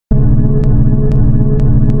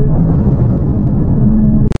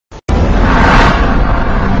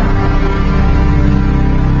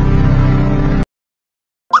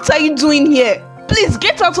you doing here? Please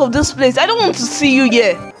get out of this place. I don't want to see you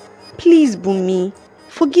here. Please, Bumi,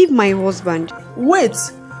 forgive my husband. Wait,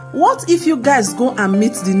 what if you guys go and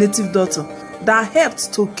meet the native doctor that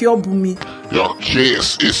helped to cure Bumi? Your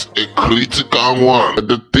case is a critical one.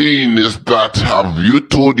 The thing is that, have you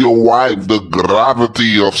told your wife the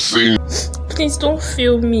gravity of sin? Please don't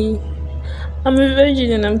fail me. I'm a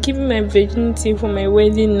virgin and I'm keeping my virginity for my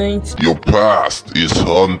wedding night. Your past is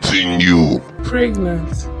haunting you.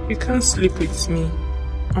 Pregnant. You can't sleep with me.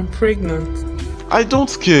 I'm pregnant. I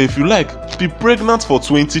don't care. If you like, be pregnant for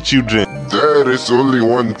 20 children. There is only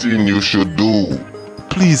one thing you should do.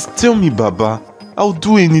 Please, tell me, Baba. I'll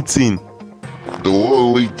do anything. The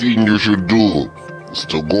only thing you should do is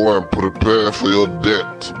to go and prepare for your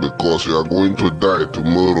death, because you are going to die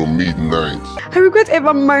tomorrow midnight. I regret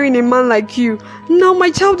ever marrying a man like you. Now my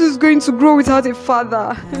child is going to grow without a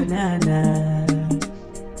father.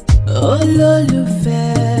 Oh, Lolufe,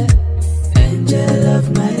 angel of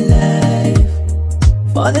my life,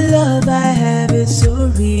 for the love I have is so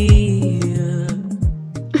real.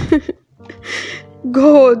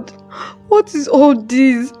 God, what is all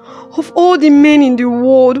this? Of all the men in the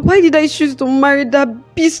world, why did I choose to marry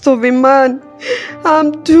that beast of a man?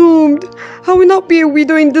 I'm doomed. I will not be a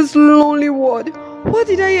widow in this lonely world. What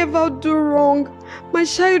did I ever do wrong? My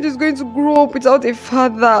child is going to grow up without a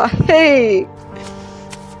father. Hey!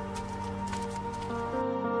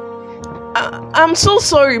 I'm so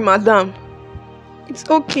sorry, madam. It's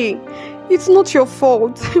okay. It's not your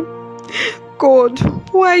fault. God,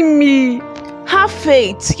 why me? Have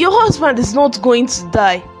faith. Your husband is not going to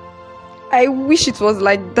die. I wish it was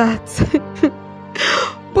like that.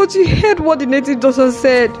 But you heard what the native doctor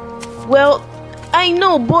said. Well, I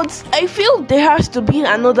know, but I feel there has to be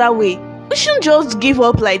another way. We shouldn't just give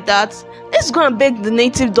up like that. Let's go and beg the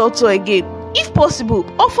native doctor again. If possible,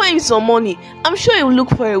 offer him some money. I'm sure he will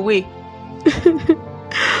look for a way.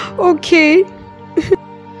 Okay.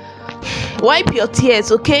 Wipe your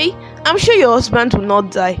tears, okay? I'm sure your husband will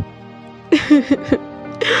not die.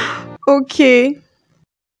 Okay.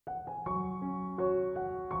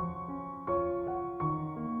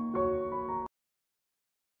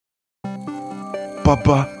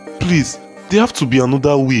 Papa, please, there have to be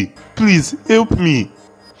another way. Please, help me.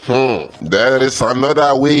 There is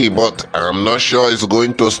another way, but I'm not sure it's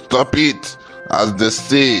going to stop it. As they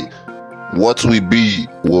say, what will be,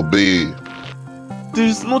 will be. There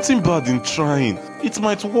is nothing bad in trying. It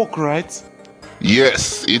might work, right?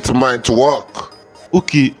 Yes, it might work.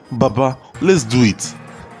 Okay, Baba, let's do it.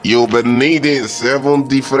 You'll be needing 7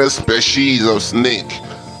 different species of snake,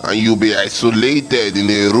 and you'll be isolated in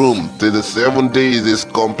a room till the 7 days is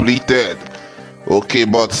completed. Okay,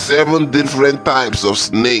 but 7 different types of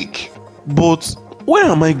snake. But where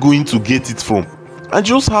am I going to get it from? I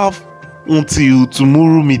just have until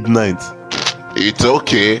tomorrow midnight. It's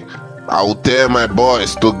okay. I'll tell my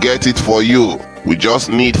boys to get it for you. We just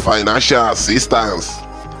need financial assistance.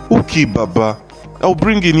 Okay, Baba. I'll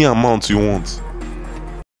bring any amount you want.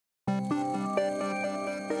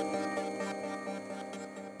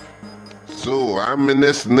 So, how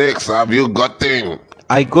many snakes have you gotten?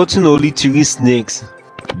 I gotten only 3 snakes.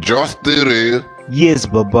 Just 3? Yes,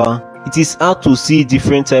 Baba. It is hard to see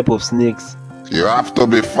different type of snakes. You have to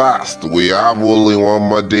be fast. We have only 1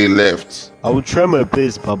 more day left. I will try my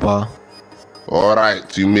best, Baba.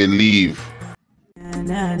 Alright, you may leave.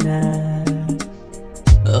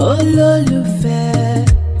 Oh, Lolufe,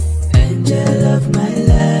 angel of my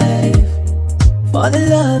life, for the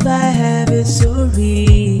love I have is so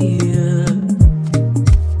real.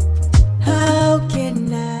 How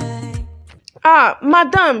can I? Ah,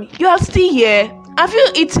 madam, you are still here. Have you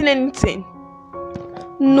eaten anything?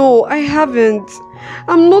 No, I haven't.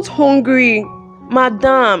 I'm not hungry.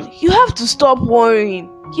 Madam, you have to stop worrying.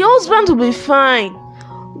 Your husband will be fine.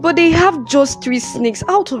 But they have just 3 snakes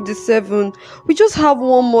out of the 7. We just have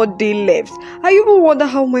 1 more day left. I even wonder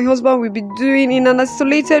how my husband will be doing in an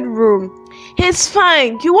isolated room. He's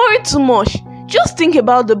fine. You worry too much. Just think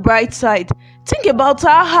about the bright side. Think about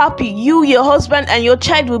how happy you, your husband, and your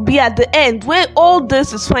child will be at the end when all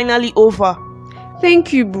this is finally over.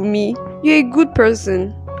 Thank you, Bumi. You're a good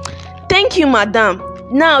person. Thank you, madam.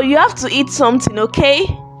 Now you have to eat something, okay?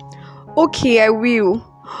 Okay, I will.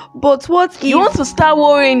 But what if... You want to start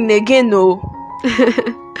worrying again, no?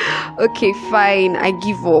 Okay, fine. I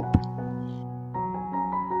give up.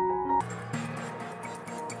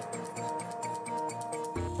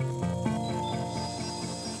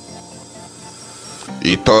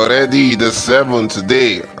 It's already the 7th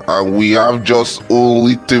day, and we have just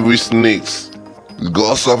only 3 snakes.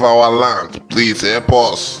 Gods of our land, please help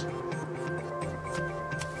us.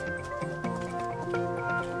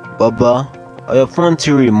 Baba, I have found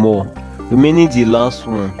 3 more, remaining the last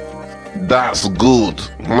one. That's good.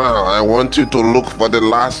 Now I want you to look for the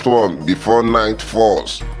last one before night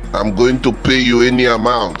falls. I'm going to pay you any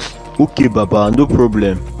amount. Okay, Baba, no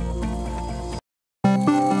problem.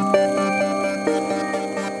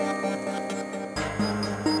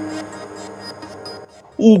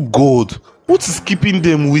 Oh God, what is keeping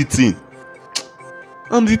them waiting?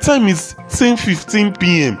 And the time is 10:15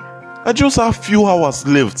 p.m. I just have few hours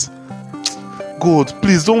left. God,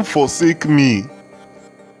 please don't forsake me.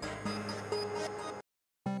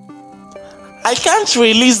 I can't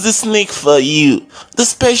release the snake for you. The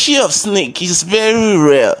species of snake is very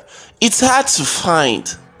rare. It's hard to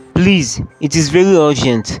find. Please, it is very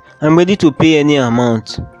urgent. I'm ready to pay any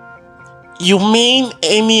amount. You mean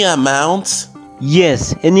any amount?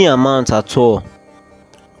 Yes, any amount at all.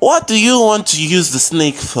 What do you want to use the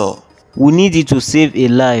snake for? We need it to save a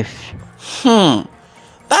life.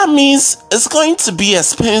 That means it's going to be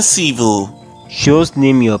expensive. Just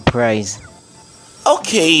name your price.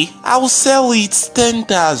 Okay, I will sell it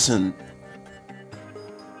 10,000.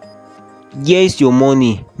 Here is your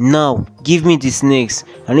money. Now, give me the snakes.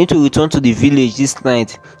 I need to return to the village this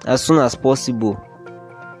night as soon as possible.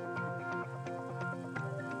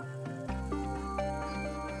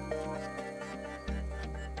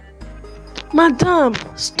 Madam,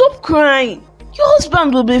 stop crying. Your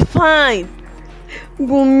husband will be fine.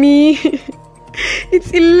 Bumi,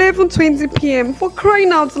 it's 11:20 p.m. for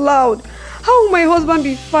crying out loud. How will my husband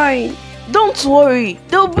be fine? Don't worry,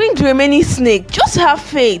 they'll bring the remaining snake. Just have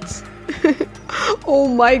faith. Oh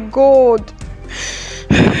my God.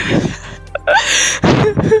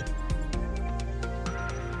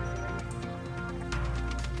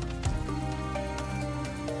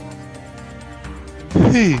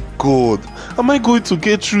 Hey God, am I going to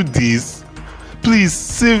get through this? Please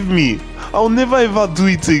save me. I'll never ever do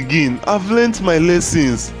it again. I've learnt my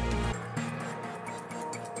lessons.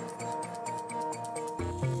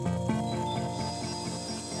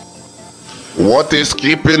 What is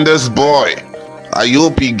keeping this boy? I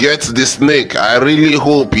hope he gets the snake. I really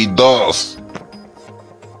hope he does.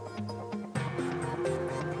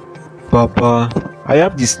 Papa, I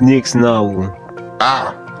have the snakes now.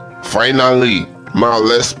 Ah, finally. Now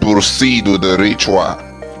let's proceed with the ritual.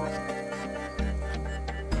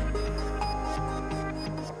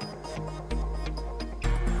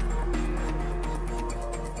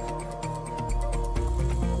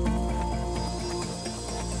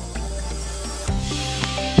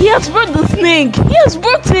 He has brought the snake. He has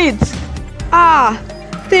brought it. Ah,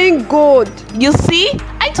 thank God. You see?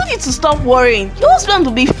 I told you to stop worrying. Your husband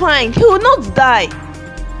will be fine. He will not die.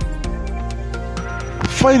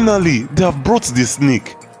 Finally, they have brought the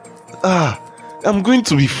snake. Ah, I'm going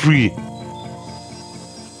to be free.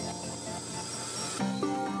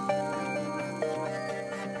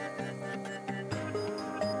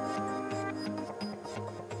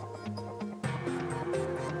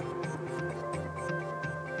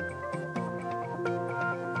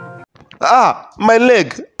 Ah, my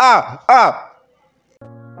leg. Ah.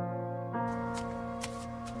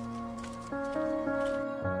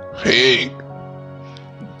 Hey,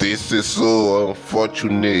 this is so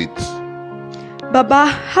unfortunate. Baba,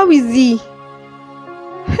 how is he?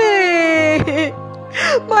 Hey,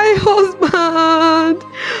 my husband.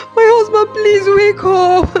 My husband, please wake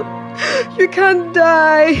up. You can't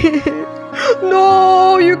die.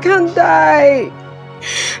 No, you can't die.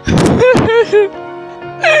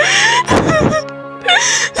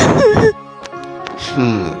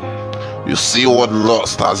 You see what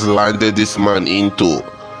lust has landed this man into.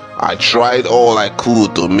 I tried all I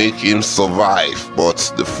could to make him survive,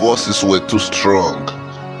 but the forces were too strong.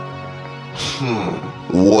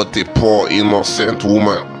 What a poor innocent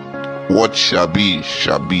woman. What shall be,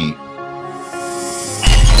 shall be.